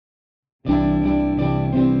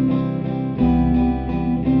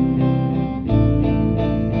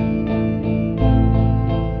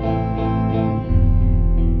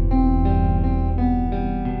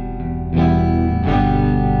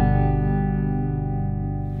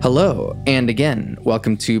Hello, and again,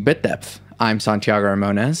 welcome to Bit Depth. I'm Santiago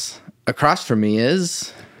Ramones. Across from me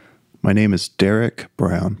is... My name is Derek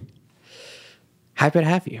Brown. Happy to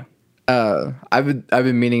have you. I've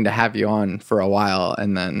been meaning to have you on for a while,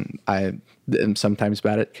 and then I am sometimes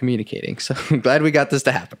bad at communicating, so I'm glad we got this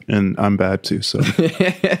to happen. And I'm bad too, so.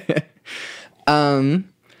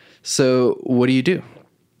 So what do you do?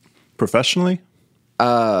 Professionally?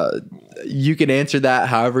 You can answer that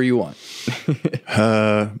however you want.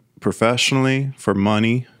 Professionally, for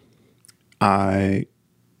money, I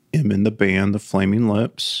am in the band The Flaming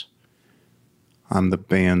Lips. I'm the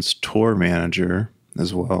band's tour manager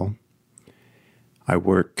as well. I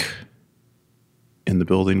work in the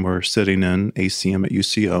building we're sitting in, ACM at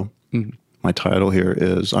UCO. Mm-hmm. My title here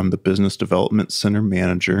is I'm the Business Development Center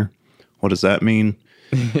Manager. What does that mean?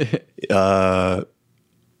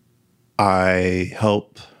 I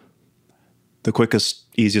help. The quickest,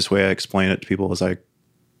 easiest way I explain it to people is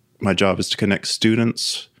my job is to connect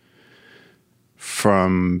students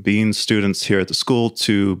from being students here at the school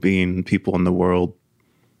to being people in the world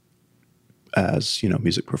as,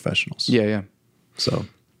 music professionals. Yeah. So,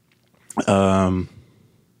 I'm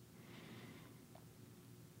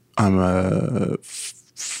a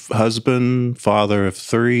husband, father of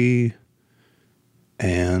 3,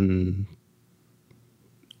 and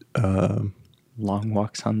long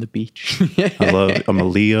walks on the beach. I'm a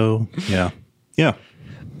Leo. Yeah.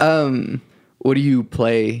 What do you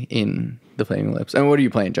play in The Flaming Lips? And what do you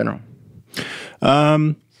play in general?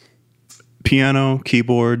 Piano,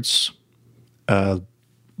 keyboards,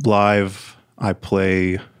 live. I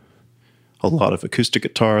play a lot of acoustic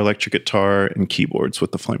guitar, electric guitar, and keyboards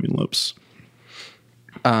with The Flaming Lips.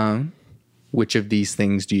 Which of these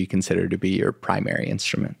things do you consider to be your primary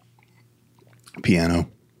instrument? Piano.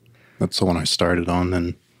 That's the one I started on,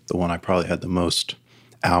 and the one I probably had the most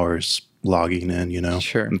hours logging in,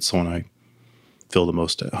 Sure. It's the one I feel the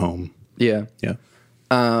most at home. Yeah. Yeah.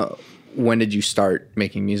 When did you start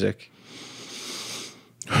making music?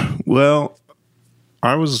 Well,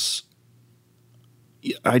 I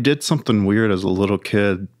did something weird as a little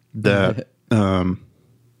kid that I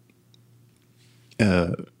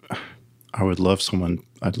would love someone.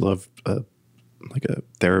 I'd love like a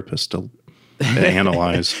therapist to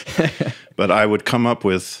analyze, but I would come up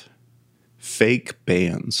with fake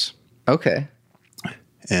bands. Okay.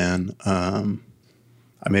 And I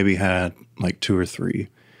maybe had like 2 or 3,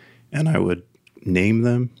 and I would name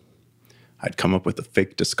them. I'd come up with a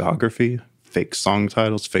fake discography, fake song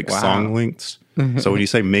titles, fake song lengths. So when you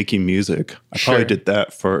say making music, I probably did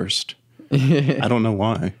that first. I don't know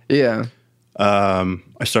why. Yeah.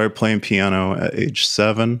 I started playing piano at age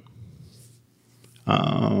 7.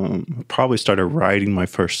 Probably started writing my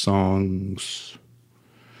first songs.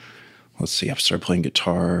 Let's see, I started playing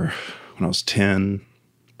guitar when I was 10.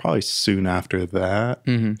 Probably soon after that.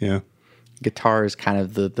 Mm-hmm. Yeah. Guitar is kind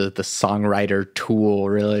of the songwriter tool,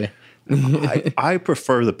 really. I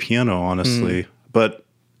prefer the piano, honestly, but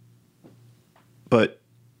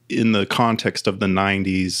in the context of the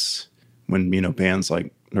 90s, when bands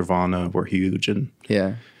like Nirvana were huge, and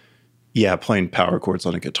playing power chords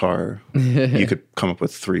on a guitar, you could come up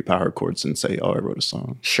with 3 power chords and say, "Oh, I wrote a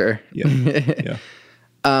song." Sure. Yeah.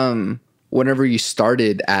 Whenever you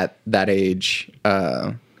started at that age,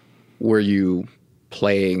 were you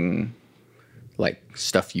playing like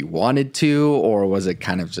stuff you wanted to, or was it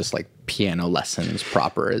kind of just like piano lessons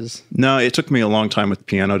proper? No, it took me a long time with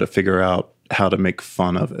piano to figure out how to make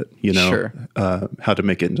fun of it, Sure. How to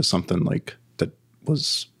make it into something like that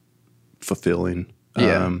was fulfilling.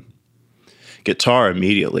 Yeah. Guitar,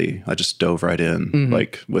 immediately, I just dove right in,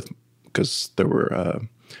 because there were,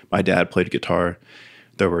 my dad played guitar.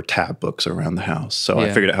 There were tab books around the house. So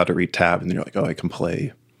I figured out how to read tab, and then you're like, oh, I can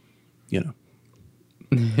play,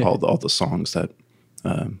 all the songs that,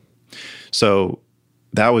 so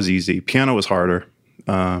that was easy. Piano was harder.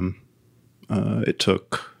 It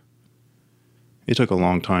took a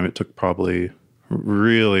long time. It took probably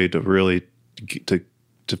to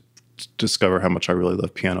discover how much I really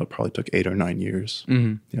love piano. It probably took 8 or 9 years.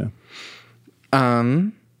 Mm-hmm. Yeah.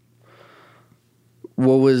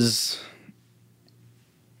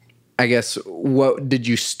 What did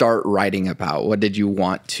you start writing about? What did you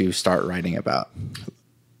want to start writing about?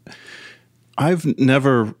 I've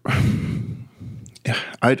never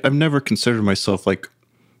considered myself like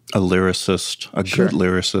a lyricist, a good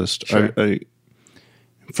lyricist. Sure.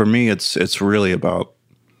 For me, it's really about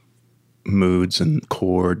moods and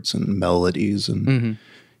chords and melodies, and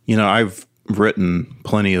I've written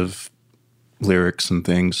plenty of lyrics and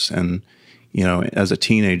things, and as a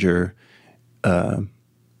teenager,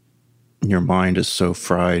 your mind is so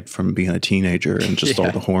fried from being a teenager and just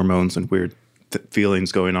all the hormones and weird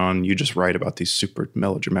feelings going on. You just write about these super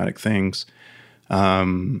melodramatic things.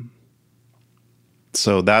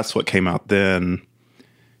 So that's what came out then.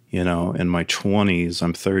 You know, in my 20s,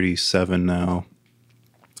 I'm 37 now.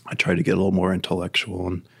 I tried to get a little more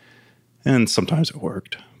intellectual, and sometimes it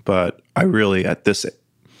worked. But I really,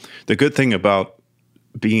 the good thing about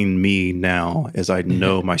being me now is I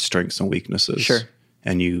know my strengths and weaknesses. Sure.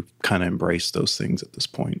 And you kind of embrace those things at this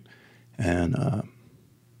point. And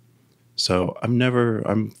so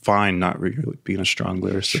I'm fine not really being a strong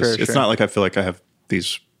lyricist. Sure, it's not like I feel like I have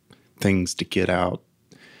these things to get out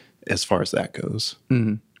as far as that goes.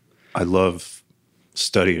 Mm-hmm. I love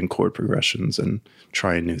studying chord progressions and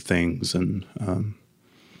trying new things and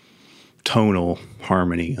tonal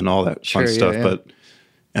harmony and all that fun stuff. Yeah. But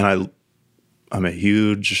I'm a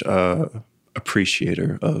huge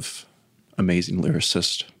appreciator of amazing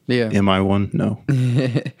lyricists. Yeah. Am I one? No.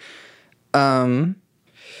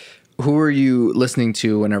 Who were you listening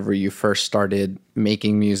to whenever you first started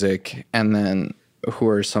making music, and then who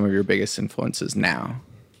are some of your biggest influences now?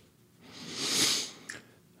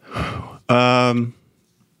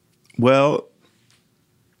 Well,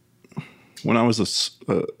 when I was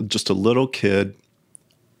just a little kid,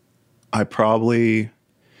 I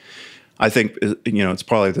think, you know, it's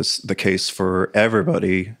probably the case for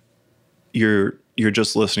everybody. You're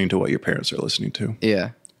just listening to what your parents are listening to.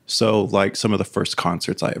 Yeah. So like some of the first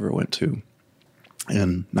concerts I ever went to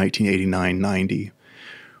in 1989, 90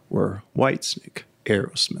 were Whitesnake,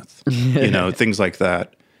 Aerosmith, you know, things like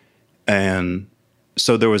that. And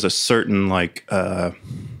so there was a certain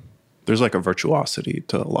there's like a virtuosity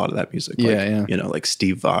to a lot of that music. Yeah. You know, like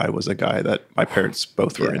Steve Vai was a guy that my parents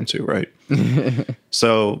both were into, right?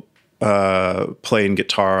 So playing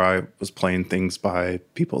guitar, I was playing things by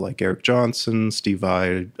people like Eric Johnson, Steve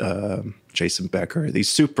Vai, Jason Becker, these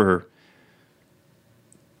super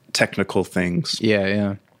technical things.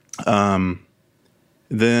 Yeah.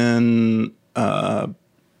 Then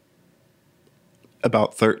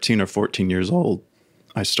about 13 or 14 years old,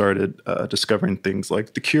 I started discovering things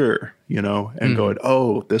like The Cure, you know, and going,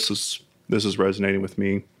 oh, this is resonating with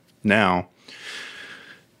me now.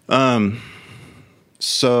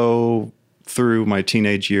 So through my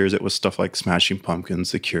teenage years, it was stuff like Smashing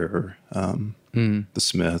Pumpkins, The Cure, The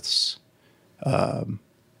Smiths.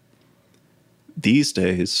 These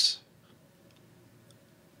days,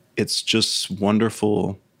 it's just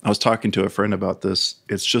wonderful. I was talking to a friend about this.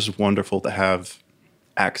 It's just wonderful to have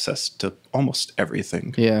access to almost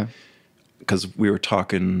everything. Yeah. Because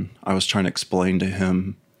I was trying to explain to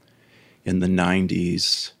him in the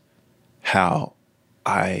 90s how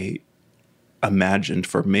I imagined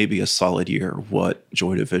for maybe a solid year what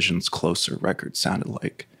Joy Division's Closer record sounded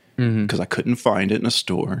like. Because I couldn't find it in a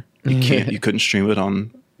store. You couldn't stream it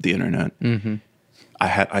on the internet.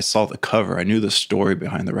 I saw the cover. I knew the story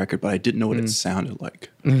behind the record, but I didn't know what it sounded like.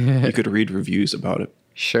 You could read reviews about it.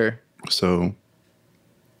 Sure. So,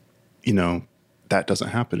 you know, that doesn't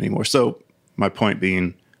happen anymore. So my point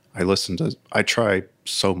being, I try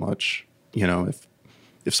so much, you know,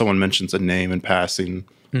 if someone mentions a name in passing,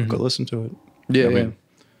 I'll go listen to it. Yeah. You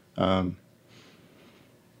know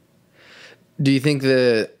do you think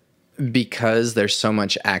that because there's so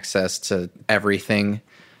much access to everything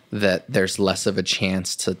that there's less of a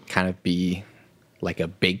chance to kind of be like a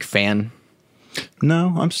big fan?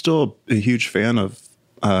 No, I'm still a huge fan of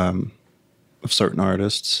certain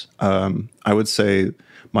artists. I would say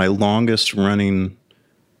my longest running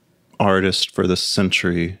artist for this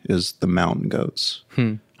century is the Mountain Goats.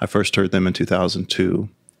 I first heard them in 2002,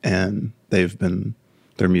 and their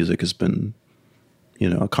music has been, you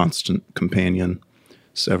know, a constant companion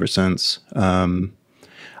ever since.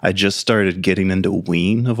 I just started getting into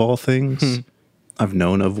Ween, of all things. I've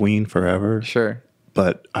known of Ween forever. Sure.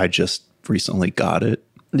 But I just recently got it.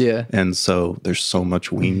 Yeah. And so there's so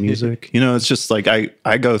much Ween music. You know, it's just like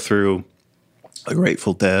I go through a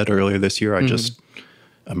Grateful Dead earlier this year. I just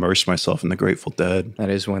immersed myself in the Grateful Dead. That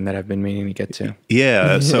is one that I've been meaning to get to.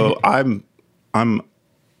 Yeah. So I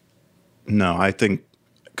think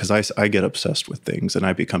because I get obsessed with things and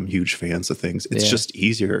I become huge fans of things. It's just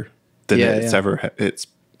easier than it's,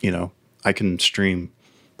 you know, I can stream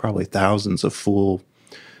probably thousands of full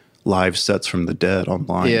live sets from the Dead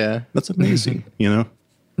online. Yeah. That's amazing, you know?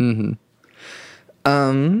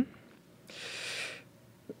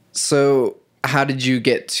 So how did you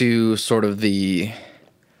get to sort of the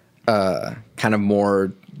kind of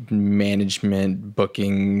more management,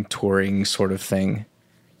 booking, touring sort of thing?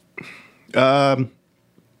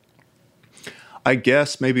 I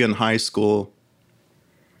guess maybe in high school.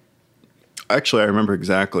 Actually, I remember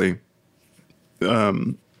exactly.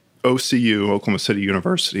 OCU, Oklahoma City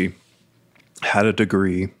University, had a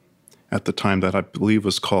degree at the time that I believe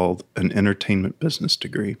was called an entertainment business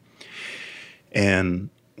degree. And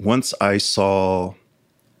once I saw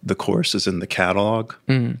the courses in the catalog,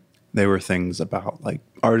 they were things about like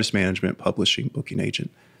artist management, publishing, booking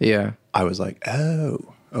agent. Yeah. I was like,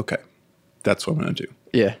 oh, okay, that's what I'm going to do.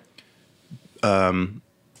 Yeah.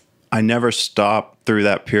 I never stopped through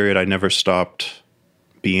that period. I never stopped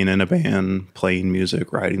being in a band, playing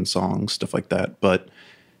music, writing songs, stuff like that. But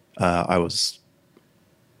I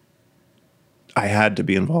had to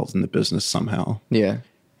be involved in the business somehow. Yeah.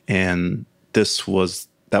 And that was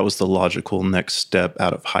the logical next step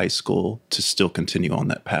out of high school to still continue on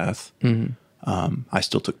that path. I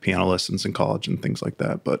still took piano lessons in college and things like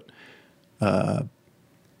that, but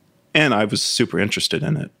and I was super interested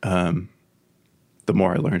in it. The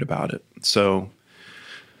more I learned about it, so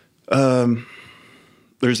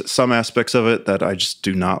there's some aspects of it that I just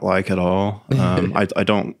do not like at all.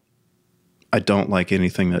 I don't like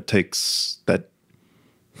anything that takes that.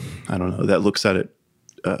 I don't know, that looks at it,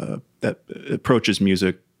 that approaches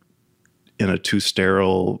music in a too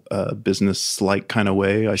sterile, business-like kind of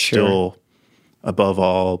way. I still, above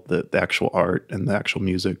all, the actual art and the actual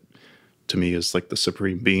music, to me, is like the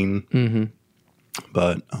supreme being.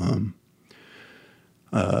 But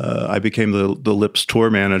I became the Lips tour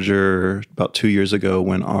manager about 2 years ago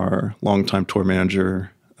when our longtime tour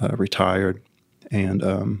manager retired,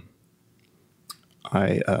 and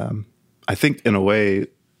I think in a way,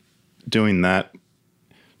 doing that,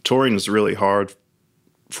 touring is really hard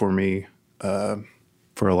for me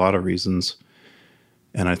for a lot of reasons.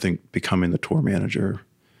 And I think becoming the tour manager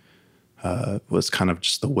was kind of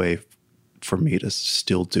just the way for me to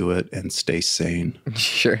still do it and stay sane.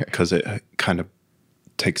 Sure. Because it kind of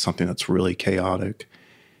takes something that's really chaotic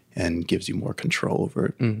and gives you more control over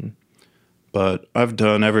it. But I've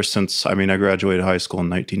done ever since, I graduated high school in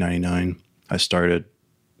 1999. I started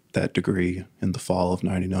that degree in the fall of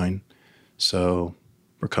 99. So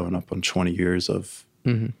we're coming up on 20 years of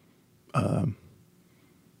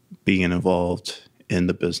being involved in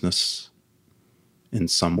the business in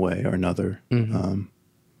some way or another.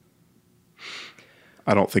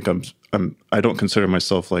 I don't think I don't consider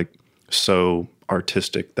myself like so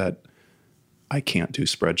artistic that I can't do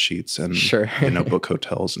spreadsheets and book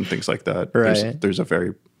hotels and things like that. Right. There's a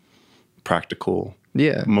very practical.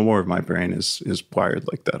 Yeah. More of my brain is wired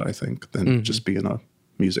like that, I think, than just being a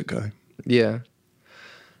music guy. Yeah.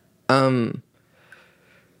 How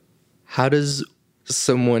does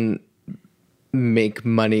someone make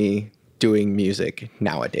money doing music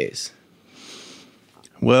nowadays?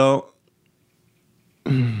 Well,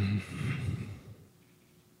 in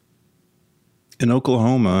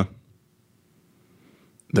Oklahoma,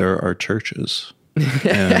 there are churches,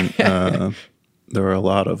 and there are a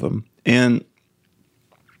lot of them. And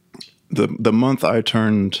the month I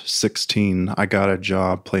turned 16, I got a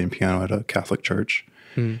job playing piano at a Catholic church,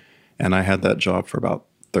 and I had that job for about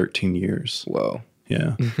 13 years. Whoa.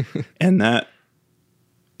 Yeah. And that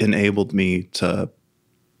enabled me to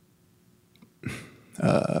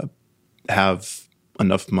have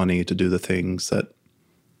enough money to do the things that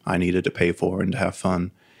I needed to pay for and to have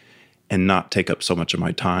fun and not take up so much of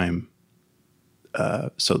my time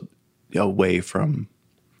away from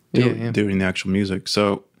doing the actual music.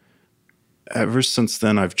 So ever since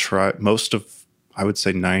then, I've tried most of, I would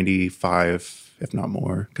say 95, if not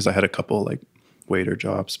more, because I had a couple like waiter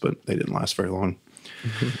jobs, but they didn't last very long.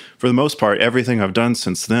 For the most part, everything I've done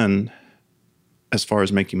since then, as far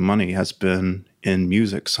as making money, has been in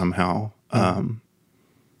music somehow.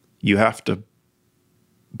 You have to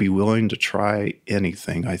be willing to try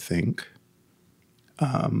anything, I think.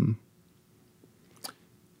 And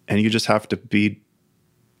you just have to be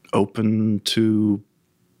open to,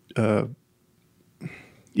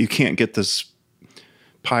 you can't get this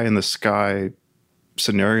pie in the sky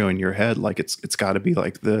scenario in your head. Like it's got to be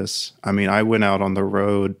like this. I mean, I went out on the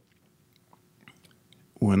road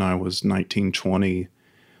when I was 19, 20,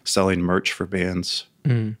 selling merch for bands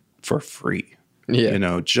for free. Yeah. You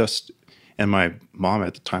know, and my mom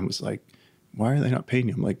at the time was like, why are they not paying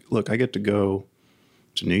you? I'm like, look, I get to go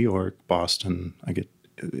to New York, Boston. I get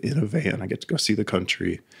in a van. I get to go see the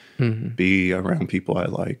country, be around people I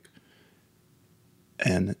like.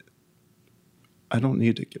 And I don't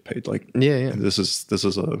need to get paid. Like, this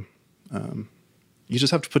is a, you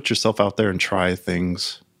just have to put yourself out there and try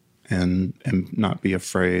things and not be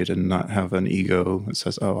afraid and not have an ego that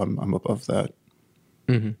says, oh, I'm above that.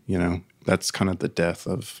 You know, that's kind of the death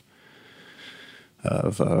of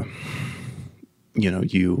you know,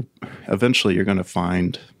 eventually you're going to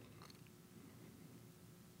find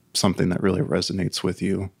something that really resonates with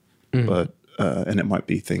you, but and it might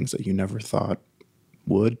be things that you never thought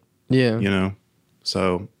would, Yeah. you know.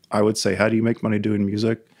 So I would say, how do you make money doing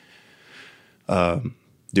music?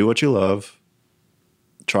 Do what you love.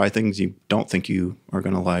 Try things you don't think you are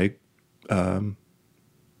going to like.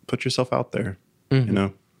 Put yourself out there, you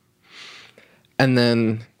know. And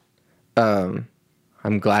then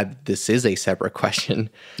I'm glad this is a separate question.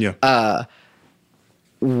 Yeah.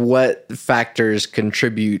 What factors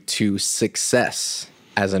contribute to success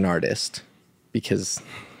as an artist? Because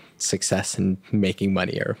success and making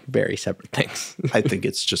money are very separate things. I think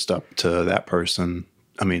it's just up to that person.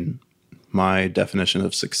 I mean, my definition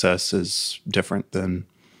of success is different than,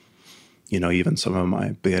 you know, even some of my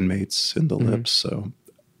bandmates in the Lips. So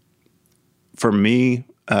for me,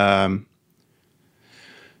 I've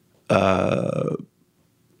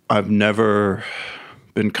never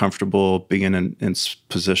been comfortable being in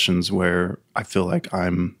positions where I feel like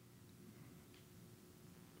I'm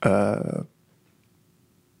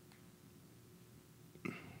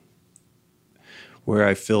where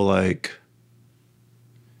I feel like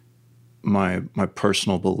my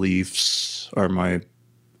personal beliefs or my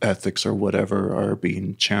ethics or whatever are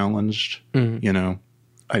being challenged. You know,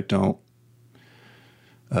 I don't.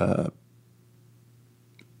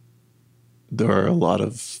 There are a lot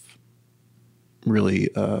of really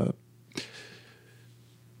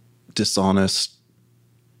dishonest,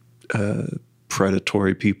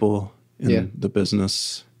 predatory people in the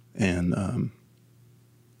business, and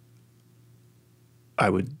I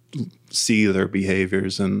would see their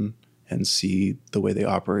behaviors and see the way they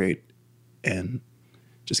operate and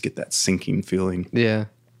just get that sinking feeling. Yeah.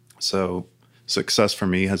 So success for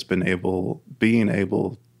me has been being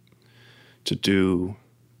able to do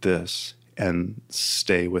this and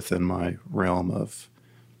stay within my realm of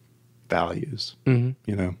values, you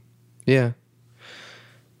know? Yeah.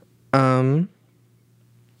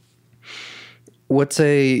 What's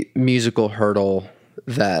a musical hurdle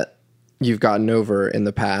that you've gotten over in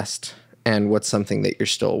the past, and what's something that you're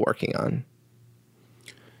still working on?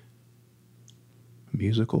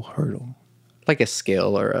 Musical hurdle. Like a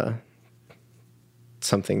skill or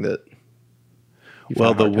something that.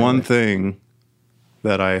 Well, the one thing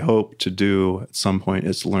that I hope to do at some point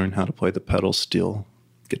is learn how to play the pedal steel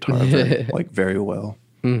guitar very well.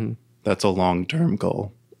 That's a long-term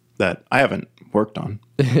goal that I haven't worked on,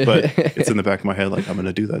 but it's in the back of my head. Like, I'm going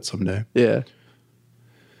to do that someday. Yeah.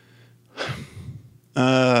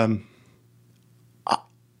 I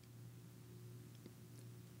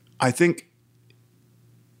think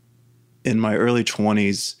in my early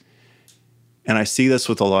 20s, and I see this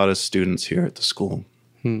with a lot of students here at the school,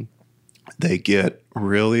 they get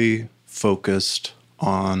really focused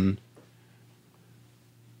on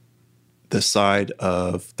the side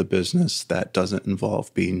of the business that doesn't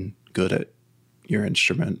involve being good at your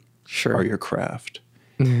instrument or your craft,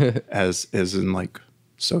 as in like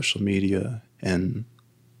social media and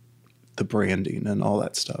the branding and all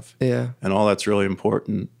that stuff. Yeah. And all that's really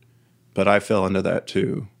important. But I fell into that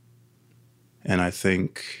too. And I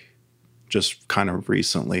think just kind of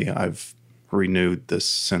recently I've renewed this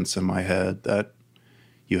sense in my head that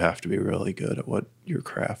you have to be really good at what your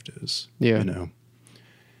craft is. Yeah. You know?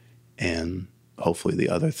 And hopefully the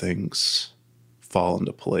other things fall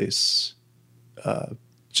into place.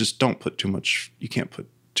 Just don't put too much, you can't put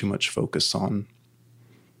too much focus on,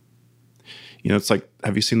 you know, it's like,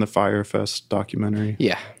 have you seen the Firefest documentary?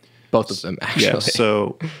 Yeah. Both of them, actually. Yeah.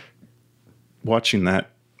 So watching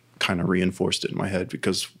that kind of reinforced it in my head,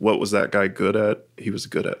 because what was that guy good at? He was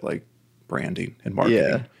good at like branding and marketing.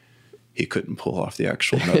 Yeah. He couldn't pull off the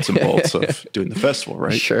actual nuts and bolts of doing the festival,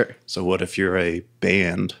 right? Sure. So what if you're a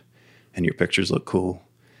band and your pictures look cool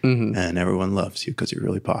and everyone loves you because you're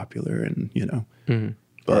really popular and, you know,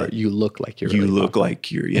 but or you look like you're you really look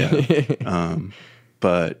like you're,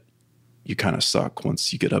 but you kind of suck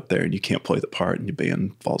once you get up there and you can't play the part and your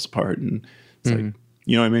band falls apart and it's like,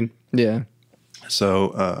 you know what I mean? Yeah.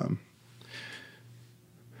 So,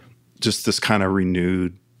 just this kind of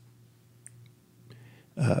renewed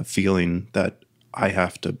feeling that I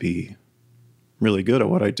have to be really good at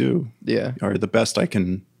what I do. Yeah. Or the best I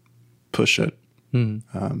can push it. And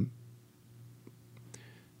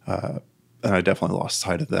I definitely lost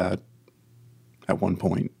sight of that at one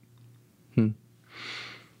point.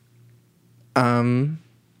 I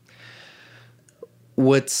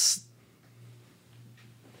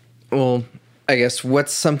guess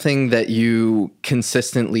what's something that you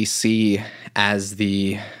consistently see as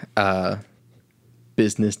the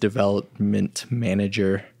business development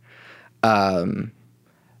manager that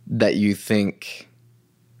you think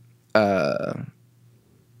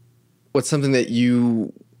what's something that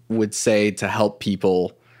you would say to help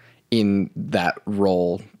people in that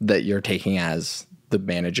role that you're taking as the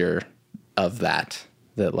manager of that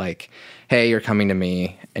like, hey, you're coming to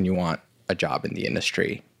me and you want a job in the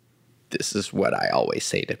industry? This is what I always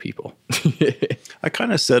say to people. I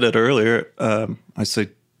kind of said it earlier. I say,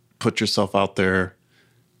 put yourself out there,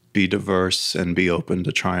 be diverse, and be open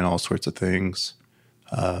to trying all sorts of things.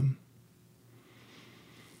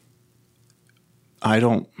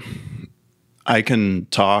 I can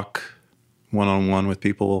talk one-on-one with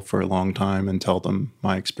people for a long time and tell them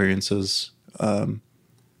my experiences.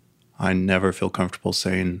 I never feel comfortable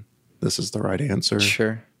saying this is the right answer.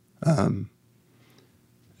 Sure. And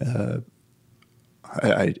in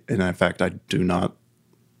fact, I do not.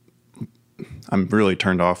 I'm really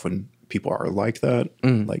turned off when people are like that.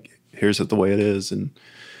 Like, here's it the way it is, and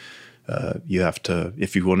you have to,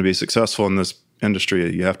 if you want to be successful in this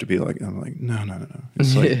industry, you have to be like. I'm like, no.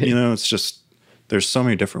 It's like, it's just, there's so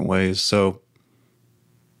many different ways. So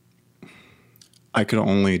I can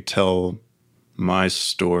only tell my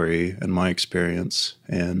story and my experience,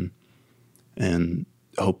 and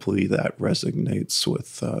hopefully that resonates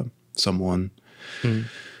with someone.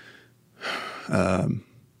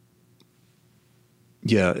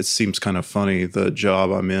 Yeah, it seems kind of funny, the job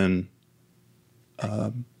I'm in,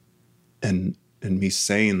 and me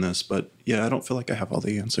saying this, but yeah, I don't feel like I have all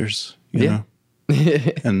the answers, you know?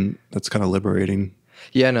 And that's kind of liberating.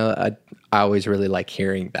 Yeah, no, I always really like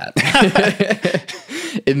hearing that.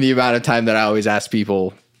 In the amount of time that I always ask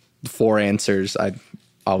people for answers, I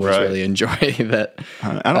always really enjoy that.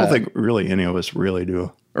 I don't think really any of us really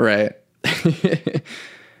do. Right.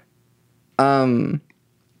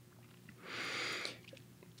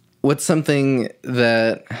 What's something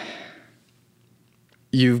that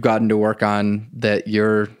you've gotten to work on that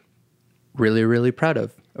you're really, really proud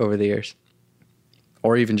of over the years?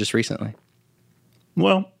 Or even just recently?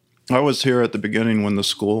 Well, I was here at the beginning when the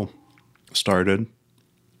school started,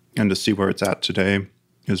 and to see where it's at today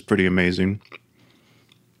is pretty amazing.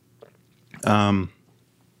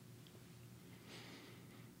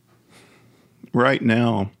 Right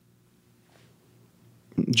now,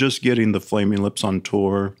 just getting the Flaming Lips on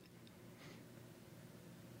tour.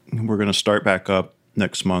 We're going to start back up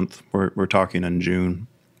next month. We're talking in June.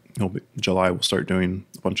 July, we'll start doing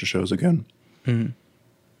a bunch of shows again.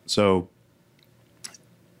 So,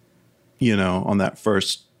 on that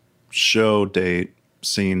first show date,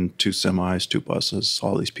 seeing 2 semis, 2 buses,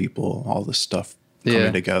 all these people, all this stuff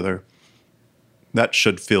coming together, that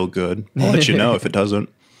should feel good. I'll let you know if it doesn't.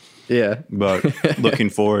 Yeah. But looking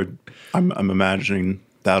forward, I'm imagining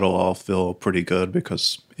that'll all feel pretty good,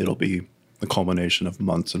 because it'll be the culmination of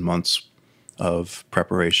months and months of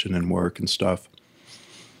preparation and work and stuff.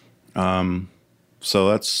 So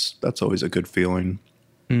that's always a good feeling.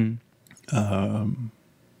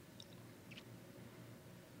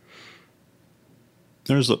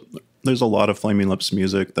 There's a lot of Flaming Lips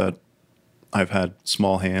music that I've had a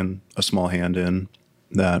small hand in,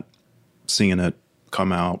 that seeing it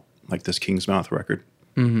come out, like this King's Mouth record.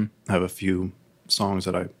 I have a few songs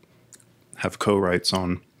that I have co-writes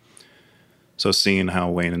on. So seeing how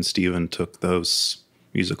Wayne and Steven took those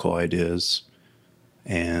musical ideas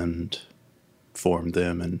and formed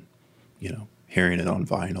them, and, hearing it on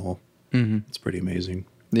vinyl, it's pretty amazing.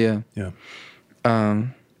 Yeah. Yeah.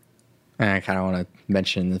 And I kind of want to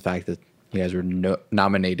mention the fact that you guys were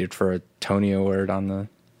nominated for a Tony Award on the...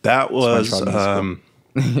 That was,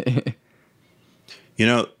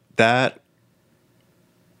 that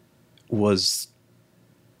was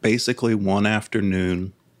basically one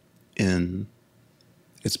afternoon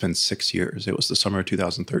it's been 6 years. It was the summer of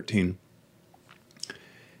 2013.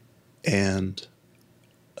 And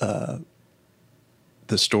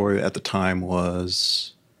the story at the time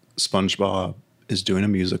was SpongeBob is doing a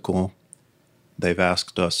musical. They've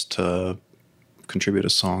asked us to contribute a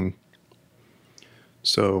song.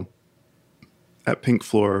 So at Pink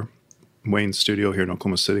Floor, Wayne's studio here in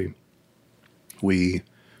Oklahoma City, we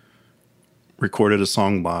recorded a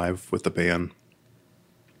song live with the band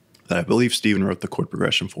that I believe Steven wrote the chord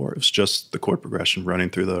progression for. It was just the chord progression running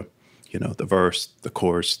through the, the verse, the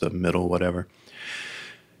chorus, the middle, whatever.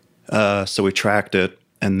 So we tracked it,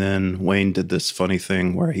 and then Wayne did this funny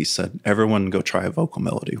thing where he said, everyone go try a vocal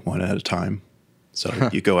melody one at a time. So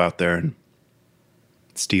you go out there, and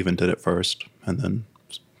Steven did it first, and then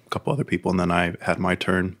a couple other people, and then I had my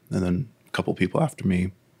turn, and then a couple people after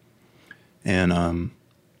me. And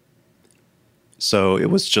so it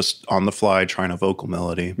was just on the fly trying a vocal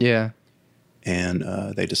melody. Yeah.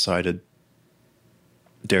 And they decided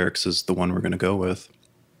Derek's is the one we're going to go with.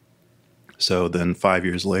 So then 5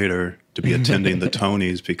 years later, to be attending the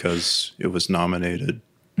Tonys, because it was nominated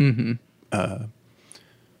What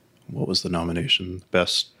was the nomination?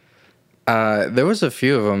 Best. There was a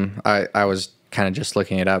few of them. I was kind of just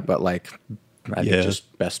looking it up, but like I think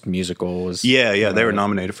just best musical was. Yeah. They were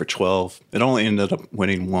nominated for 12. It only ended up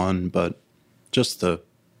winning one, but just that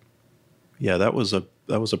was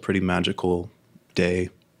a pretty magical day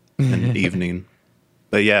and evening.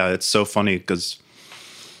 But yeah, it's so funny because,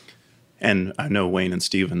 and I know Wayne and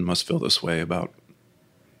Steven must feel this way about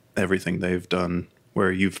everything they've done,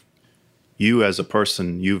 where you as a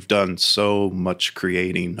person, you've done so much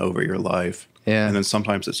creating over your life. Yeah. And then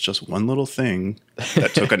sometimes it's just one little thing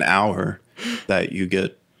that took an hour that you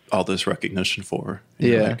get all this recognition for. And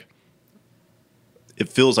you're like, it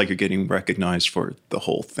feels like you're getting recognized for the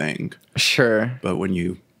whole thing. Sure. But when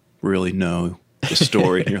you really know the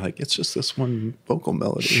story, you're like, it's just this one vocal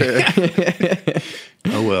melody. Sure.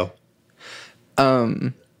 Oh, well.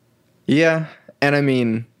 Yeah. And I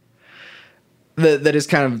mean, that is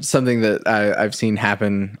kind of something that I've seen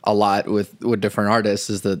happen a lot with different artists,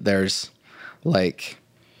 is that there's like,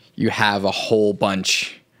 you have a whole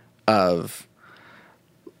bunch of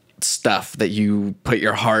stuff that you put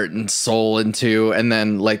your heart and soul into, and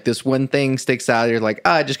then like this one thing sticks out. You're like,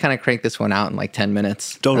 I just kind of cranked this one out in like 10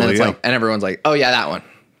 minutes. Totally. And it's like, and everyone's like, oh yeah, that one.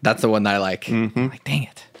 That's the one that I like. I'm like, dang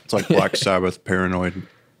it. It's like Black Sabbath, Paranoid,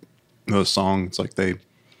 the song. It's like they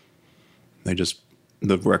just,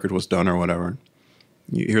 the record was done or whatever.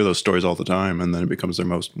 You hear those stories all the time, and then it becomes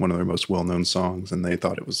one of their most well-known songs, and they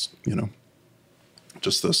thought it was,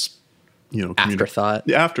 just this, Afterthought.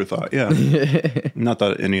 The afterthought, yeah. Not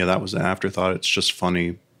that any of that was an afterthought. It's just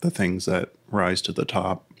funny, the things that rise to the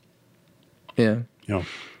top. Yeah.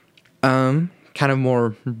 Kind of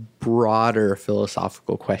more broader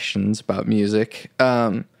philosophical questions about music.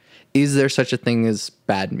 Is there such a thing as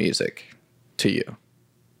bad music to you?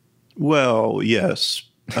 Well, yes.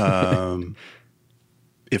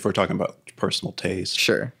 If we're talking about personal taste.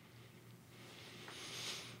 Sure.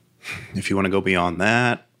 If you want to go beyond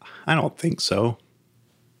that, I don't think so.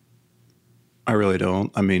 I really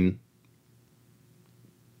don't. I mean,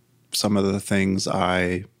 some of the things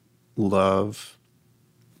I love,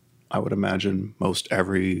 I would imagine most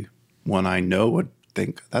everyone I know would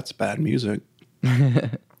think that's bad music.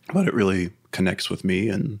 But it really connects with me.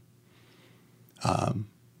 And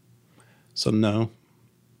so, no.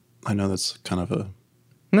 I know that's kind of a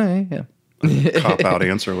cop-out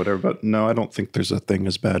answer or whatever, but no, I don't think there's a thing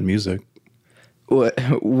as bad music.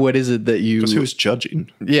 What is it that you... Because who's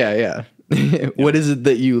judging? Yeah. What is it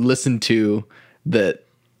that you listen to that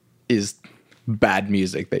is bad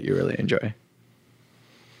music that you really enjoy?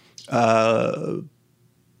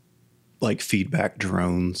 Like feedback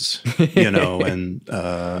drones, and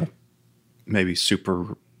maybe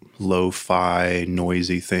super lo-fi,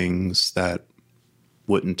 noisy things that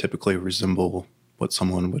wouldn't typically resemble what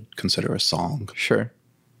someone would consider a song. Sure.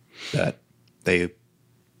 That they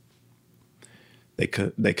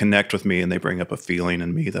connect with me, and they bring up a feeling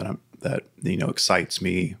in me that excites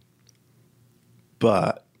me.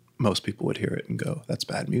 But most people would hear it and go, "That's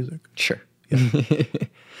bad music." Sure. Yeah.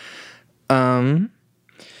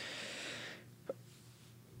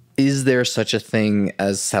 Is there such a thing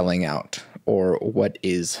as selling out, or what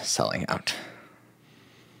is selling out?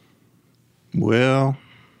 Well,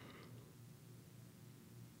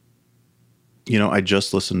 I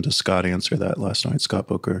just listened to Scott answer that last night, Scott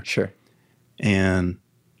Booker. Sure. And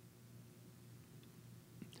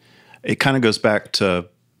it kind of goes back to,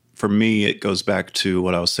 for me, it goes back to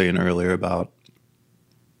what I was saying earlier about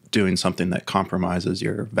doing something that compromises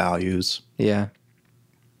your values. Yeah.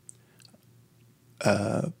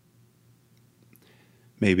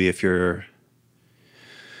 Maybe if you're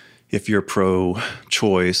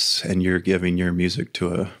pro-choice and you're giving your music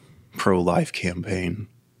to a pro-life campaign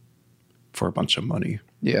for a bunch of money.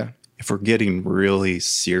 Yeah. If we're getting really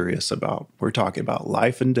serious we're talking about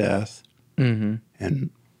life and death, and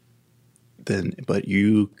then, but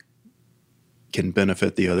you can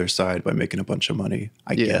benefit the other side by making a bunch of money.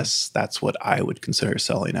 I guess that's what I would consider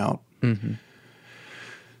selling out. Mm-hmm.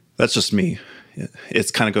 That's just me.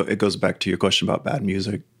 It's kind of it goes back to your question about bad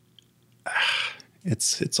music.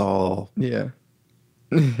 It's all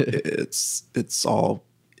it's all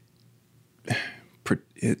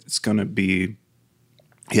it's going to be,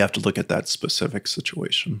 you have to look at that specific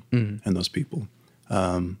situation and those people.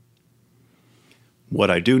 What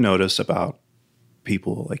I do notice about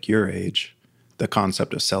people like your age, the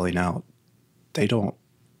concept of selling out, they don't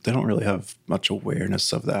really have much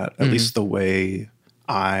awareness of that, at least the way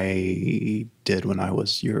I did when I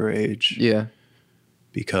was your age. Yeah.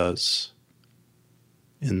 Because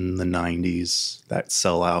in the 90s, that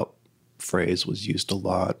sellout phrase was used a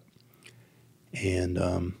lot.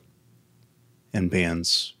 and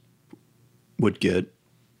bands would get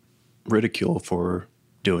ridicule for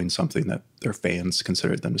doing something that their fans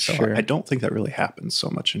considered them to sell. Sure. I don't think that really happens so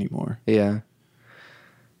much anymore, Yeah.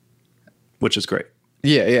 which is great.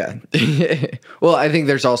 Yeah. Well, I think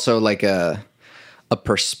there's also like a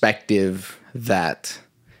perspective that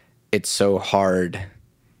it's so hard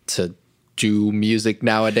to do music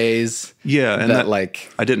nowadays. Yeah, and that,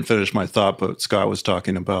 like, I didn't finish my thought, but Scott was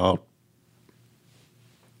talking about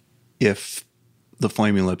if the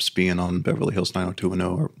Flaming Lips being on Beverly Hills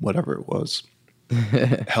 90210 or whatever it was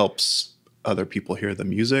helps other people hear the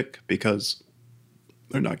music because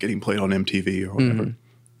they're not getting played on MTV or whatever.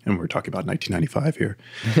 And we're talking about 1995 here.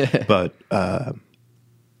 But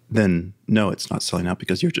then, no, it's not selling out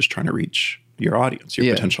because you're just trying to reach your audience,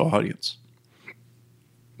 your potential audience.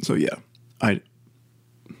 So, yeah, I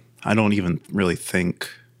don't even really think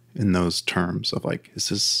in those terms of like, is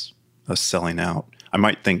this us selling out? I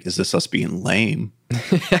might think, is this us being lame?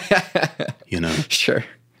 You know? Sure.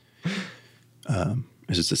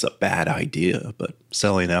 Is this a bad idea? But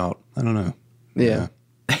selling out, I don't know. Yeah.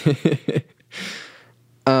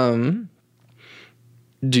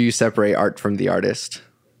 Do you separate art from the artist?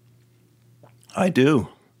 I do.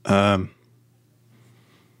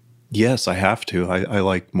 Yes, I have to. I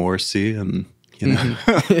like Morrissey, and you know,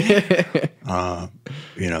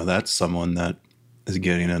 you know, that's someone that is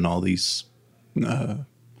getting in all these,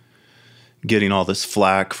 getting all this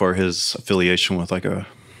flack for his affiliation with like a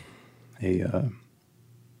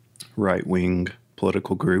right wing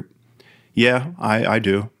political group. Yeah, I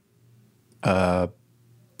do.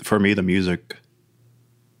 For me, the music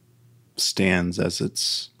stands as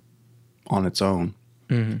it's on its own.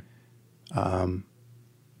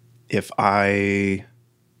 If I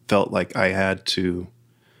felt like I had to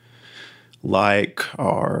like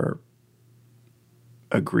or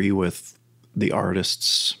agree with the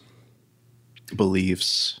artist's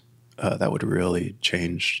beliefs, that would really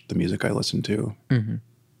change the music I listen to.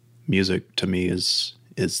 Music to me is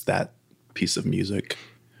that piece of music.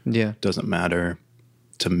 Yeah. Doesn't matter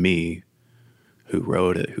to me who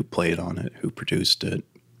wrote it, who played on it, who produced it.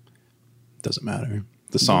 Doesn't matter.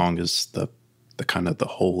 The song is the kind of the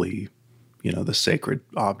holy, you know, the sacred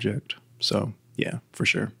object. So yeah, for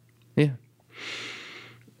sure. Yeah.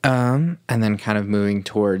 And then kind of moving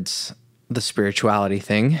towards the spirituality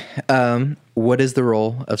thing. What is the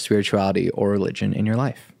role of spirituality or religion in your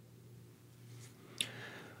life?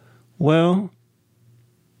 Well,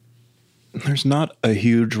 there's not a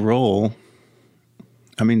huge role.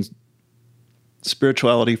 I mean,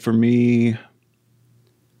 spirituality for me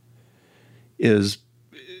is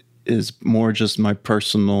more just my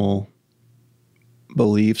personal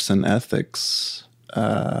beliefs and ethics.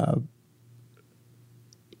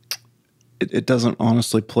 It doesn't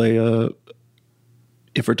honestly play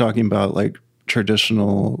if we're talking about like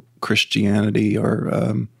traditional Christianity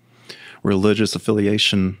or religious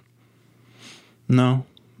affiliation. No,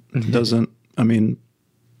 it doesn't. I mean,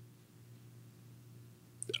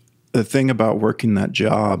 the thing about working that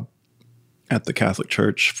job at the Catholic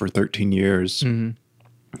Church for 13 years,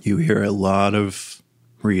 you hear a lot of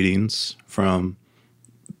readings from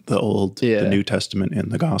the New Testament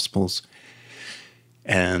and the Gospels.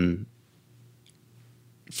 And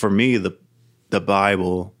for me, the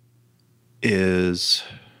Bible is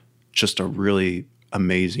just a really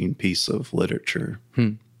amazing piece of literature.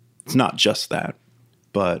 It's not just that,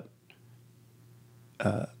 but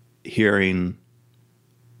hearing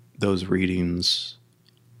those readings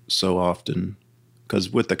so often,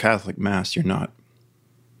 because with the Catholic Mass, you're not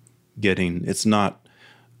getting, it's not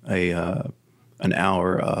an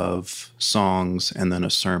hour of songs and then a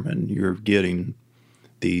sermon. You're getting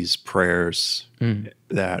these prayers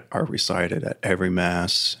that are recited at every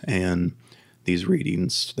Mass and these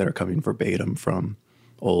readings that are coming verbatim from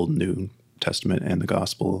Old, New Testament and the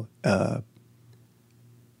Gospel.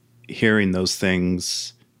 Hearing those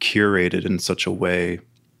things curated in such a way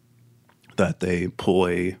that they pull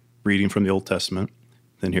a reading from the Old Testament,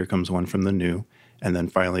 then here comes one from the New, and then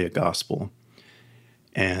finally a Gospel.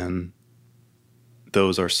 And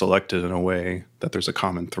those are selected in a way that there's a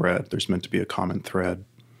common thread. There's meant to be a common thread.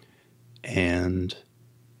 And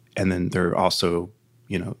then they're also,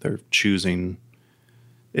 you know, they're choosing,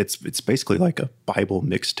 it's basically like a Bible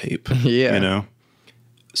mixtape, you know?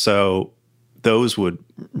 So those would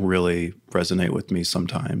really resonate with me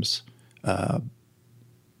sometimes,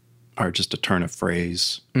 are just a turn of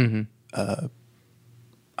phrase. I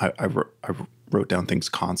wrote down things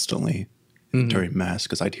constantly during Mass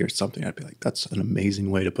because I'd hear something, I'd be like, that's an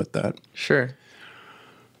amazing way to put that. Sure.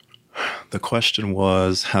 The question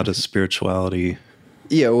was, how does spirituality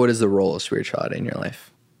Yeah, what is the role of spirituality in your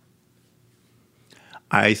life?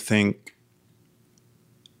 I think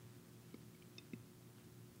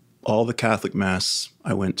all the Catholic Mass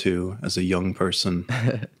I went to as a young person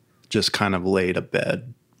just kind of laid a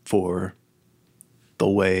bed for the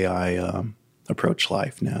way I approach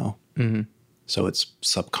life now. Mm-hmm. So it's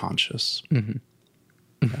subconscious. Mm-hmm.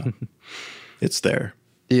 Yeah. It's there.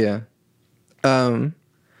 Yeah.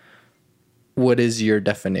 What is your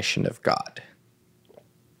definition of God?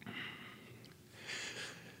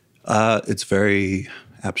 It's very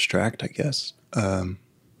abstract, I guess. I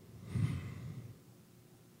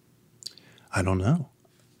don't know.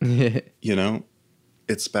 You know,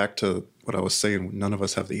 it's back to what I was saying. None of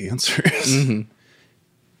us have the answers. Mm-hmm.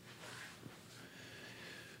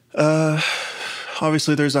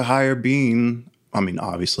 Obviously, there's a higher being. I mean,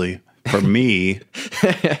 obviously, for me,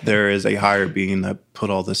 there is a higher being that put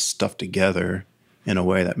all this stuff together in a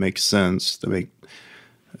way that makes sense, to make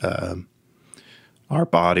our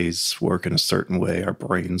bodies work in a certain way, our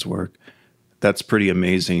brains work. That's pretty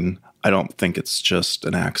amazing. I don't think it's just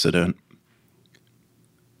an accident.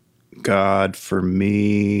 God, for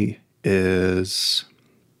me, is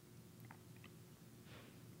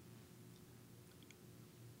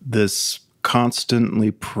this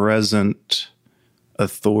constantly present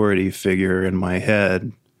authority figure in my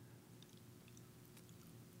head,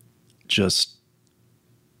 just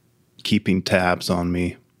keeping tabs on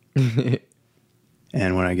me.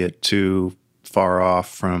 And when I get too far off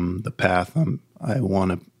from the path I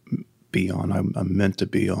want to be on, I'm meant to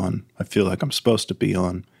be on, I feel like I'm supposed to be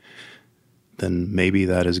on, then maybe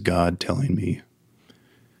that is God telling me,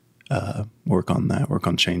 work on that, work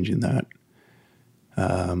on changing that.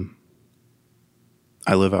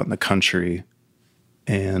 I live out in the country,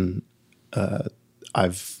 and the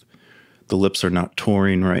Lips are not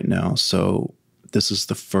touring right now, so this is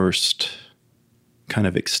the first kind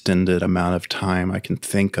of extended amount of time I can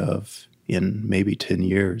think of in maybe 10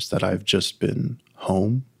 years that I've just been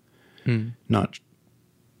home, not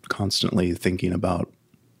constantly thinking about,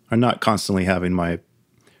 or not constantly having my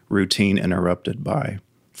routine interrupted by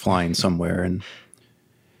flying somewhere. And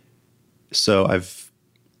so I've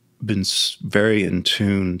been very in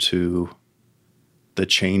tune to the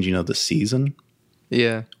changing of the season.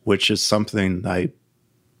 Yeah. Which is something I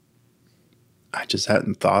just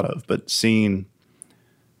hadn't thought of, but seeing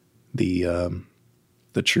the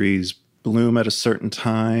trees bloom at a certain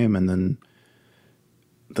time, and then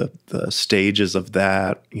the stages of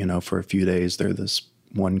that, you know, for a few days they're this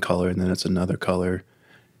one color and then it's another color,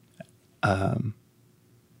 and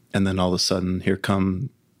then all of a sudden here come,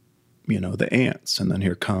 you know, the ants, and then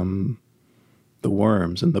here come the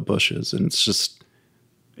worms and the bushes, and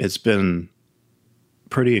it's been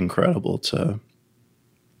pretty incredible to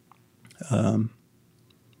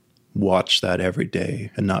watch that every day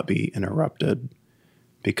and not be interrupted,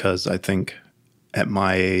 because I think at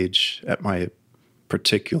my age, at my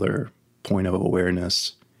particular point of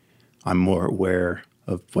awareness, I'm more aware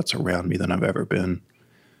of what's around me than I've ever been.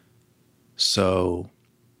 So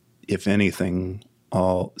if anything,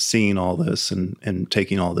 seeing all this and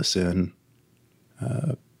taking all this in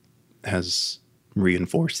has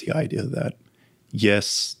reinforced the idea that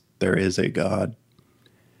yes, there is a God.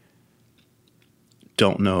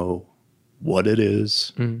 Don't know what it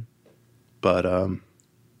is, but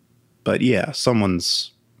yeah,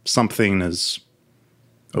 something is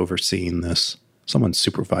overseeing this. Someone's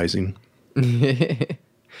supervising.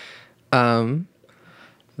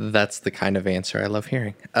 That's the kind of answer I love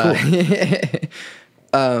hearing. Cool.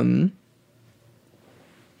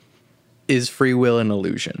 Is free will an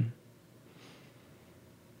illusion?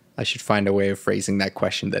 I should find a way of phrasing that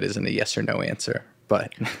question that isn't a yes or no answer.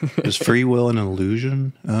 But is free will an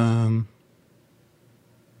illusion?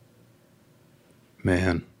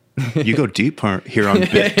 Man, you go deep here on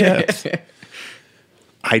bit depth.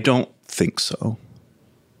 I don't think so.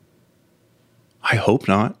 I hope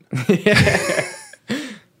not.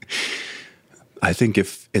 I think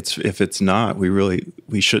if it's not,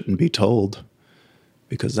 we shouldn't be told,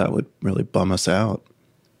 because that would really bum us out.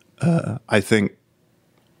 I think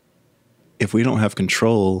if we don't have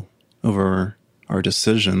control over our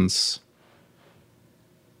decisions,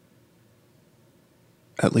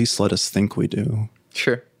 at least let us think we do.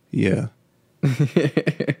 Sure. Yeah.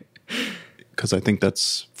 Because I think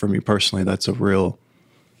that's, for me personally, that's a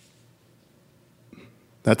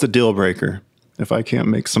deal breaker. If I can't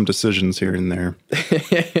make some decisions here and there,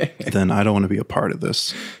 then I don't want to be a part of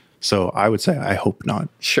this. So I would say I hope not.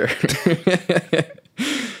 Sure.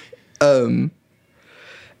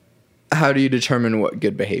 How do you determine what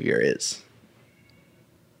good behavior is?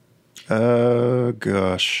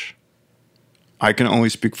 Gosh. I can only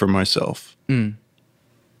speak for myself.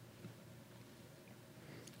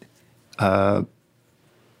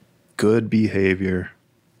 Good behavior.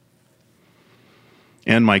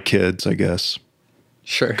 And my kids, I guess.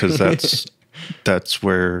 Sure. Because that's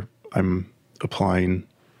where I'm applying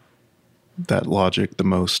that logic the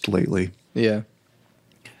most lately. Yeah.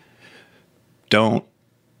 Don't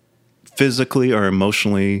physically or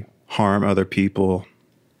emotionally harm other people,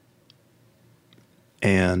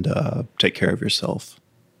 and take care of yourself.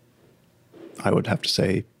 I would have to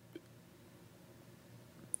say,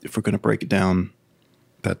 if we're going to break it down,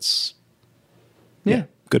 that's good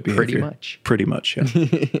behavior. Pretty much,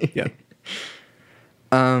 yeah.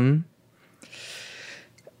 Yeah.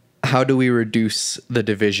 How do we reduce the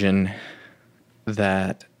division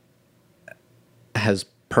that has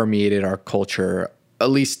permeated our culture at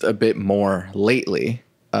least a bit more lately,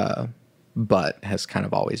 but has kind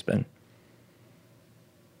of always been?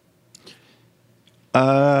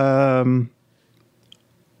 I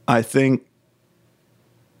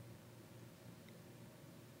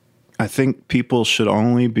think people should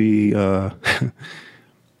only be. I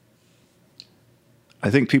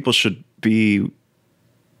think people should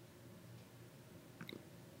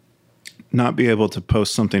not be able to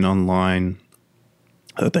post something online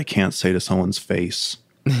that they can't say to someone's face.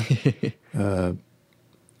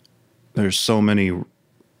 There's so many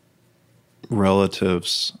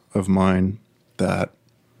relatives of mine that,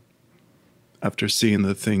 after seeing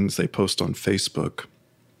the things they post on Facebook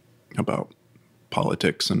about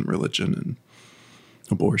politics and religion and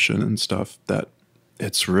abortion and stuff, that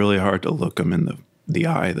it's really hard to look them in the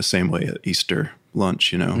eye the same way at Easter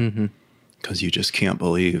lunch, because you just can't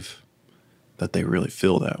believe that they really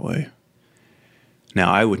feel that way.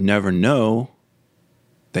 Now, I would never know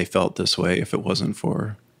they felt this way if it wasn't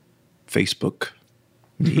for Facebook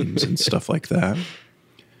memes and stuff like that.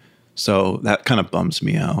 So that kind of bums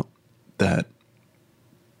me out that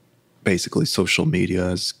basically social media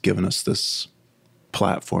has given us this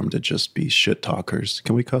platform to just be shit talkers.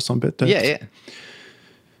 Can we cuss on BitDev? Yeah.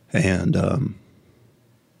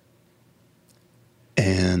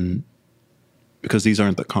 And because these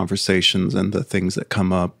aren't the conversations and the things that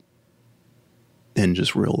come up in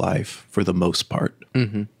just real life for the most part.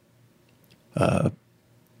 Mm-hmm.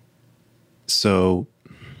 So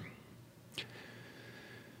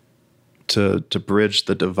to bridge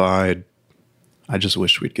the divide, I just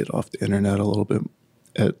wish we'd get off the internet a little bit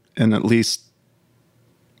and at least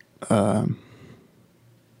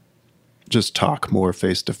just talk more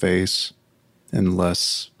face to face and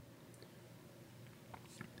less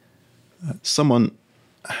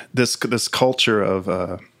this culture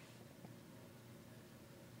of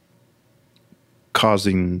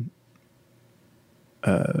causing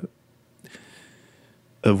of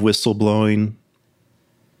whistleblowing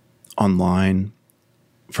online.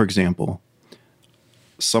 For example,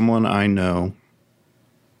 someone I know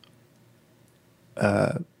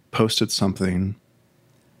posted something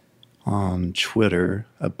on Twitter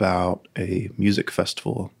about a music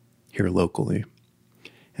festival here locally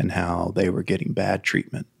and how they were getting bad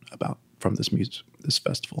treatment from this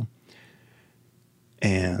festival.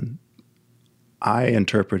 And I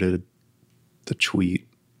interpreted the tweet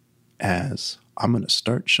as, I'm going to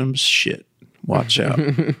start some shit. Watch out.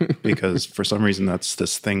 Because for some reason, that's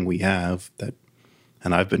this thing we have that,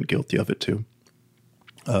 and I've been guilty of it too,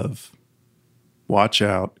 of watch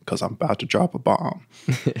out because I'm about to drop a bomb.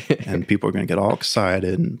 And people are going to get all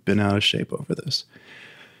excited and bent out of shape over this.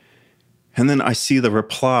 And then I see the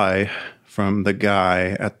reply from the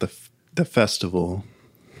guy at the festival.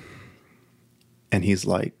 And he's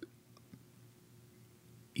like,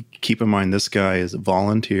 keep in mind, this guy is a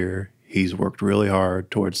volunteer. He's worked really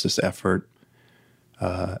hard towards this effort.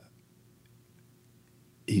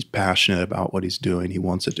 He's passionate about what he's doing. He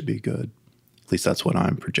wants it to be good. At least that's what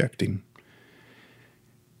I'm projecting.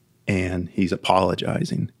 And he's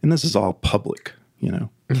apologizing. And this is all public, And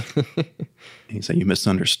he said, you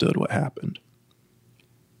misunderstood what happened.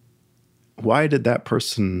 Why did that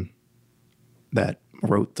person that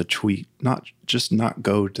wrote the tweet not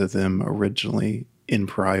go to them originally in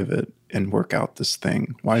private and work out this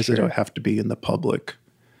thing? Why does it have to be in the public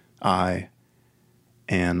eye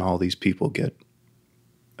and all these people get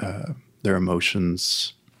their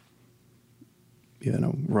emotions,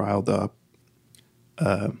 riled up?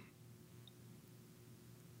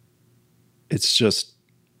 It's just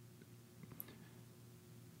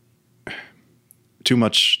too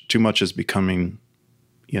much is becoming,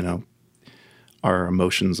 our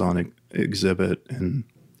emotions on exhibit, and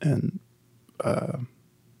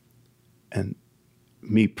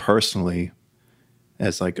me personally,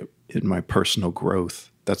 as in my personal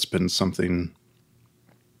growth, that's been something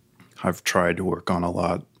I've tried to work on a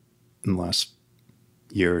lot in the last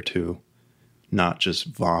year or two, not just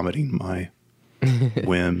vomiting my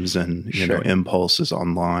whims and Sure. impulses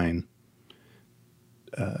online,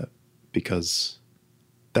 because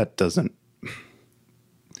that doesn't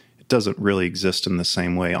really exist in the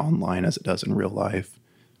same way online as it does in real life.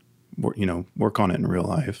 Work on it in real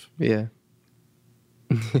life. Yeah.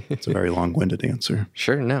 It's a very long-winded answer.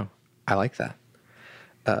 Sure. No, I like that.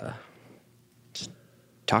 Just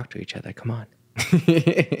talk to each other. Come on.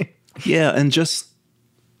 Yeah, and just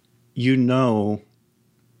if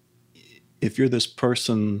you're this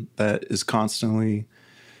person that is constantly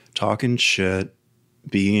talking shit,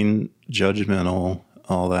 being judgmental,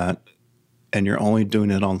 all that, and you're only doing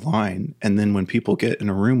it online, and then when people get in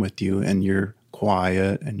a room with you and you're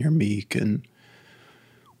quiet and you're meek, and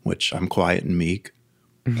which I'm quiet and meek,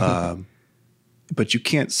 but you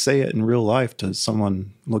can't say it in real life to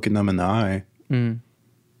someone looking them in the eye.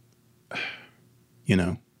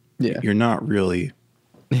 Yeah. You're not really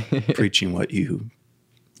preaching what you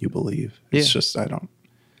believe. It's just,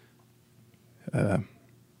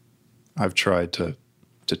 I've tried to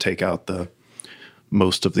take out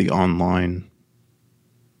most of the online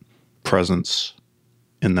presence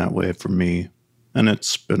in that way for me, and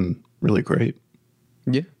it's been really great.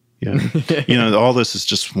 Yeah. Yeah. All this is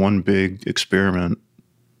just one big experiment.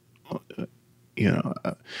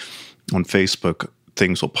 On Facebook,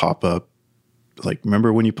 things will pop up. Like,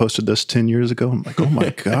 remember when you posted this 10 years ago? I'm like, oh my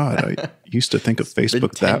God, I used to think of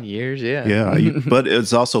Facebook 10 years. Yeah. Yeah. But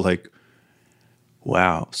it's also like,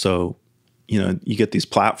 wow. So, you get these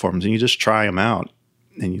platforms and you just try them out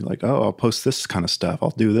and you're like, oh, I'll post this kind of stuff. I'll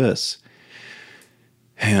do this.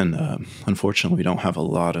 And unfortunately, we don't have a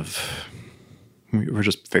lot of, we're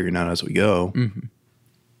just figuring out as we go. Mm-hmm.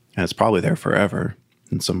 And it's probably there forever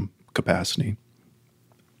in some capacity.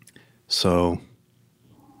 So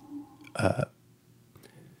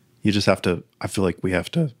you just have to, I feel like we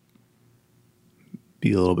have to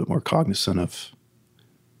be a little bit more cognizant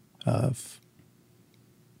of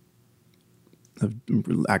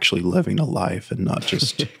actually living a life and not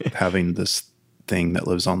just having this thing that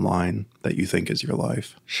lives online that you think is your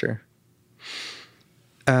life. Sure.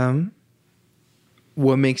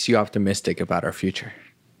 What makes you optimistic about our future?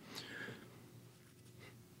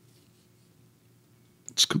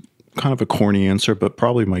 It's kind of a corny answer, but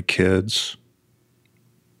probably my kids.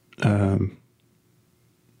 I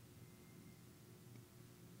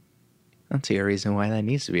don't see a reason why that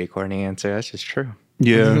needs to be a corny answer. That's just true.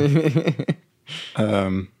 Yeah.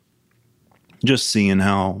 Just seeing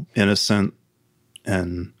how innocent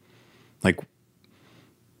and like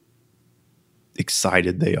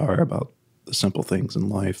excited they are about the simple things in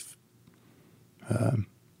life.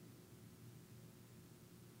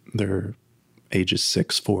 They're ages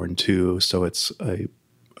 6, 4, and 2, so it's a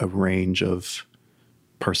range of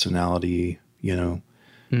personality,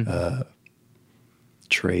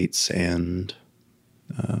 traits, and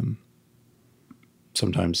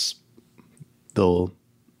sometimes they'll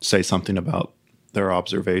say something about their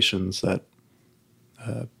observations that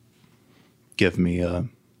give me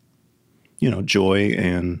joy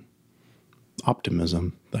and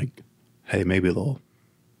optimism. Like, hey, maybe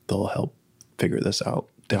they'll help figure this out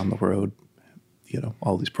down the road.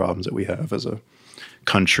 All these problems that we have as a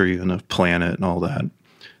country and a planet and all that.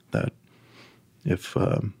 That if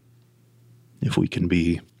we can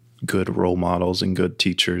be good role models and good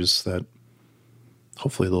teachers, that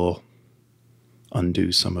hopefully they'll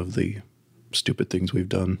undo some of the stupid things we've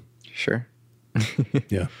done. Sure.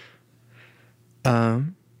 Yeah.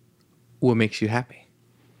 What makes you happy?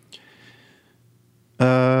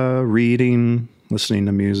 Reading, listening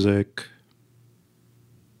to music,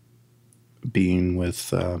 being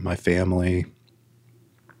with my family,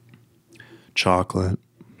 chocolate.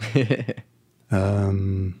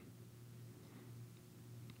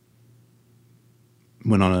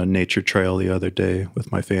 Went on a nature trail the other day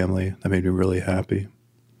with my family. That made me really happy.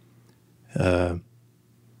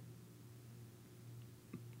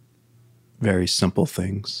 Very simple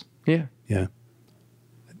things. Yeah. Yeah.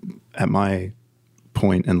 At my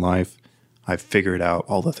point in life, I've figured out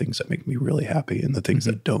all the things that make me really happy and the things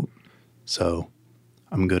that don't. So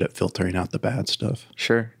I'm good at filtering out the bad stuff.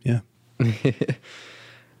 Sure. Yeah.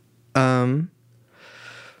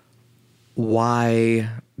 Why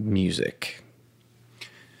music?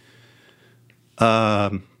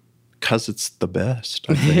 'Cause it's the best,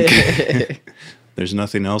 I think. There's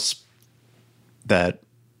nothing else that,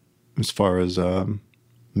 as far as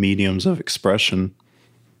mediums of expression,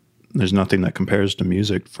 there's nothing that compares to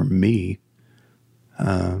music for me.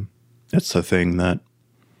 It's the thing that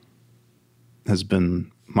has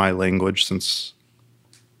been my language since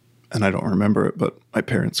and I don't remember it, but my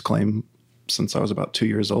parents claim since I was about 2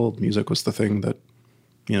 years old, music was the thing that,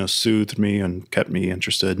 soothed me and kept me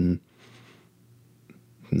interested, and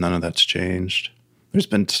none of that's changed. There's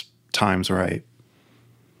been times where I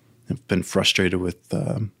have been frustrated with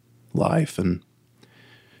life and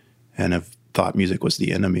have thought music was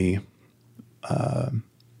the enemy,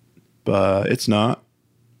 but it's not.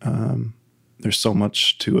 There's so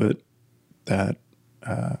much to it that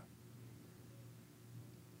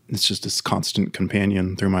it's just this constant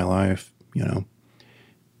companion through my life,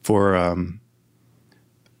 For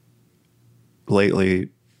lately,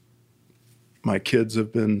 my kids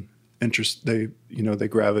have been interested. They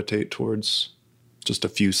gravitate towards just a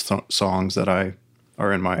few songs that are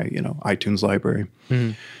in my iTunes library,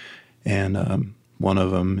 and one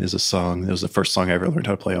of them is a song. It was the first song I ever learned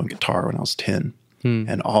how to play on guitar when I was 10,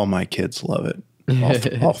 and all my kids love it,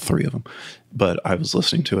 all three of them. But I was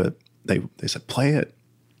listening to it. They said, play it.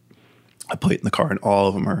 I play it in the car, and all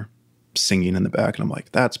of them are singing in the back, and I'm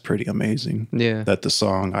like, that's pretty amazing. Yeah. That the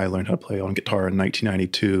song I learned how to play on guitar in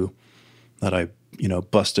 1992, that I,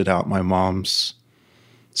 busted out my mom's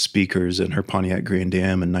speakers in her Pontiac Grand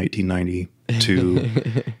Am in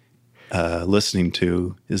 1992, listening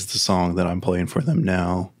to, is the song that I'm playing for them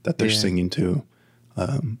now, that they're singing to.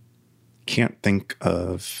 Can't think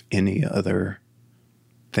of any other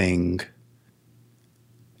thing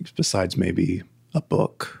besides maybe a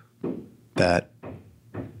book that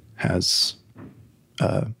has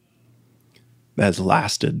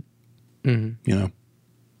lasted,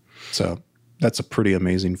 So that's a pretty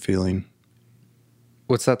amazing feeling.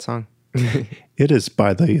 What's that song? It is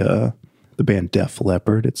by the band Def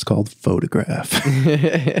Leppard. It's called Photograph.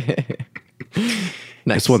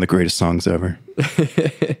 Nice. It's one of the greatest songs ever.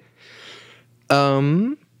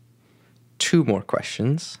 2 more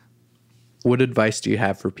questions. What advice do you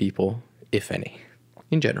have for people, if any,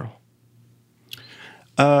 in general?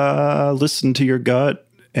 Listen to your gut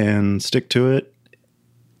and stick to it.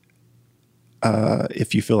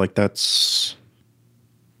 If you feel like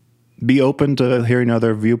be open to hearing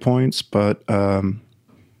other viewpoints, but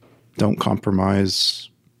don't compromise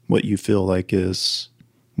what you feel like is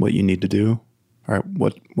what you need to do, or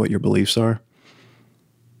what your beliefs are.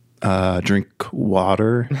 Drink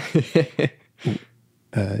water.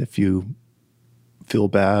 If you feel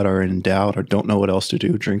bad or in doubt or don't know what else to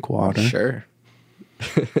do, drink water. Sure.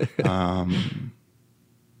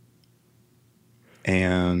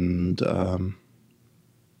 And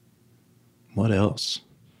what else?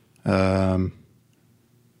 That's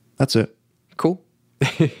it. Cool.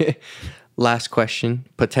 Last question,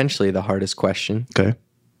 potentially the hardest question. Okay.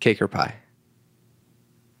 Cake or pie?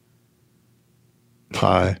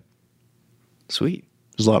 Pie. Sweet.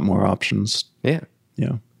 There's a lot more options. Yeah.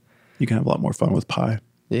 Yeah. You can have a lot more fun with pie.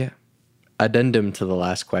 Yeah. Addendum to the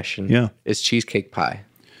last question. Yeah. Is cheesecake pie?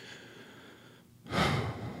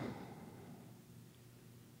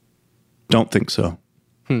 Don't think so.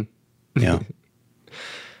 Yeah.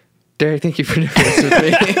 Derek, thank you for doing this with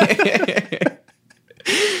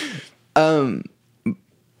me.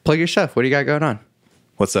 Plug your stuff. What do you got going on?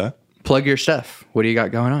 What's that? Plug your stuff. What do you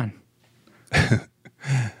got going on?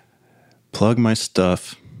 Plug my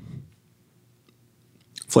stuff.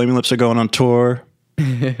 Flaming Lips are going on tour.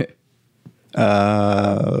 We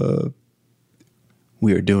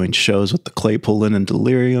are doing shows with the Claypool Inn and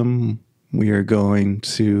Delirium. We are going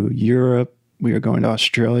to Europe. We are going to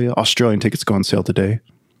Australia. Australian tickets go on sale today.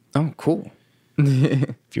 Oh, cool.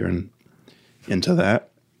 If you're into that.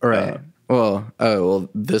 Right.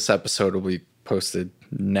 This episode will be posted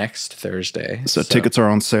next Thursday. So tickets are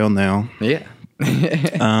on sale now. Yeah.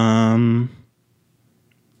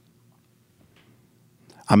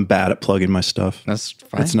 I'm bad at plugging my stuff. That's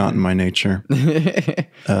fine. It's not in my nature. This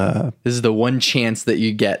is the one chance that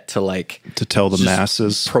you get to to tell the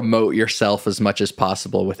masses. Promote yourself as much as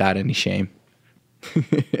possible without any shame.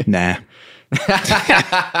 Nah.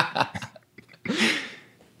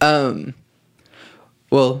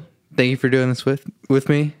 Well, thank you for doing this with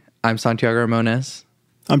me. I'm Santiago Ramones.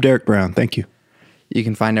 I'm Derek Brown. Thank you. You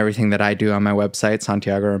can find everything that I do on my website,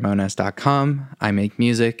 santiagoramones.com. I make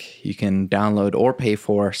music. You can download or pay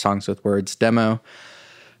for Songs with Words demo.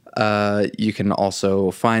 You can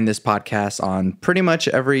also find this podcast on pretty much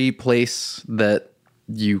every place that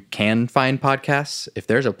you can find podcasts. If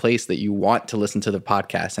there's a place that you want to listen to the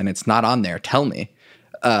podcast and it's not on there, tell me.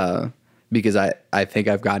 Because I think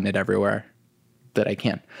I've gotten it everywhere that I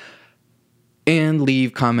can. And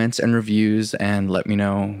leave comments and reviews and let me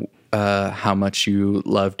know how much you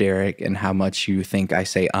love Derek and how much you think I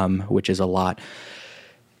say which is a lot.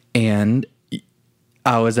 And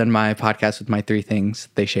I always end my podcast with my 3 things.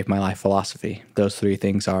 They shape my life philosophy. Those 3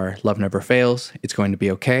 things are: love never fails. It's going to be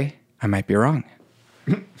okay. I might be wrong.